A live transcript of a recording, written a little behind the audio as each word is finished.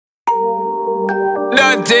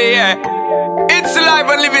Dirty, yeah. It's alive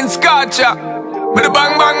and living scorcher. With a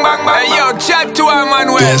bang, bang, bang, bang. Hey, yo, chat to our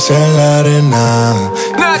Manuel. Pies en la arena,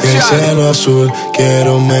 el cielo azul.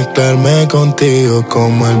 Quiero mezclarme contigo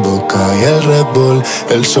como el Vodka y el Red Bull.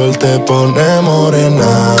 El sol te pone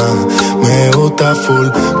morena. Me gusta full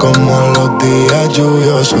como los días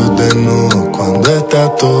lluviosos desnudos cuando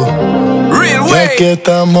estás tú. Real y way. aquí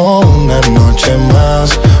estamos una noche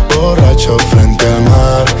más, borrachos frente al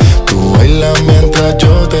mar. Tú bailas mientras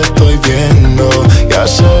yo te estoy viendo. Y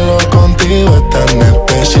hacerlo contigo es tan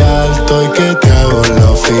especial. Estoy que te hago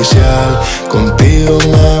la oficial. Contigo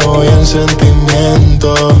me voy en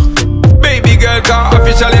sentimiento. Baby girl, cause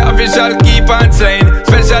official, keep on saying.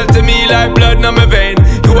 Special to me like blood on my vein.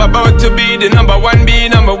 You about to be the number one, be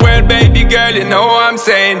number world, baby girl, you know what I'm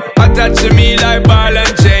saying. Attach to me like ball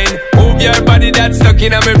and chain. Move your body that's stuck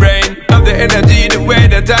in my brain. Love the energy, the way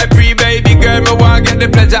that I breathe, baby girl, me want get the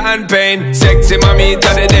pleasure and pain. Sexy mommy,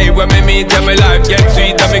 till the day when me meet and my life get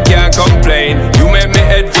sweet and me can't complain. You make me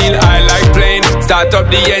head feel high like plane. Start up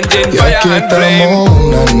the engine, fire and flame.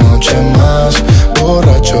 Una noche más,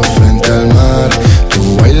 borracho frente al mar.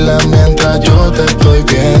 Tú bailas mientras yo te estoy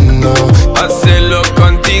viendo. Hacerlo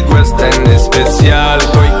contigo es tan especial.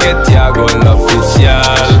 Hoy que te hago la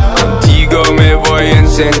oficial. Contigo me voy en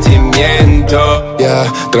sentimiento. Ya,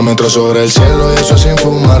 3 metros sobre el cielo y eso sin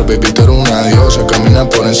fumar. Baby, tú eres una diosa, caminas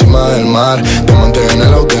por encima del mar. Diamante en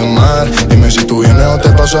el auto de mar. Dime si tú vienes o te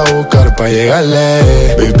paso a buscar pa'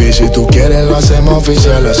 llegarle. Baby, si tú quieres lo hacemos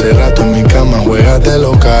oficial. Hace rato en mi cama juegas de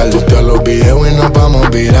local. Posteas los videos y nos vamos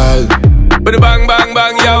viral. With a bang, bang,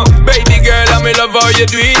 bang, yo. Baby girl, I'm in love how you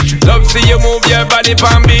do it. Love see you move your body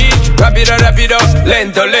pan beat. Rap it up,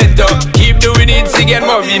 lento, lento. Keep doing it, sigue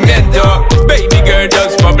movimiento. Baby girl,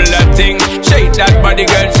 just bubble that thing. Shake that body,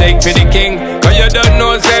 girl, shake for the king. Cause you don't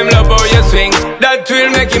know same love how you swing. That will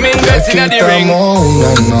make him invest in the ring.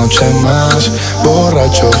 Una noche más,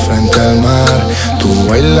 borracho frente al mar. Tú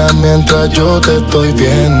bailas mientras yo te estoy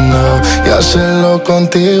viendo. Y hacerlo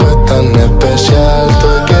contigo es tan especial.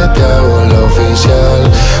 Estoy que te hago la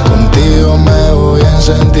oficial. Contigo me voy en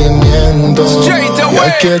sentimiento. Y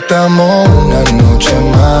aquí estamos una noche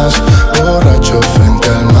más, borracho frente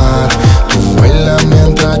al mar. Tú bailas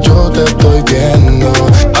mientras yo te estoy viendo.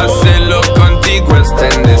 Hacerlo contigo es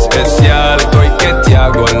tan especial. Hoy que te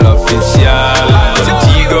hago la oficial.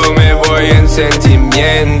 Contigo me voy en sentimiento.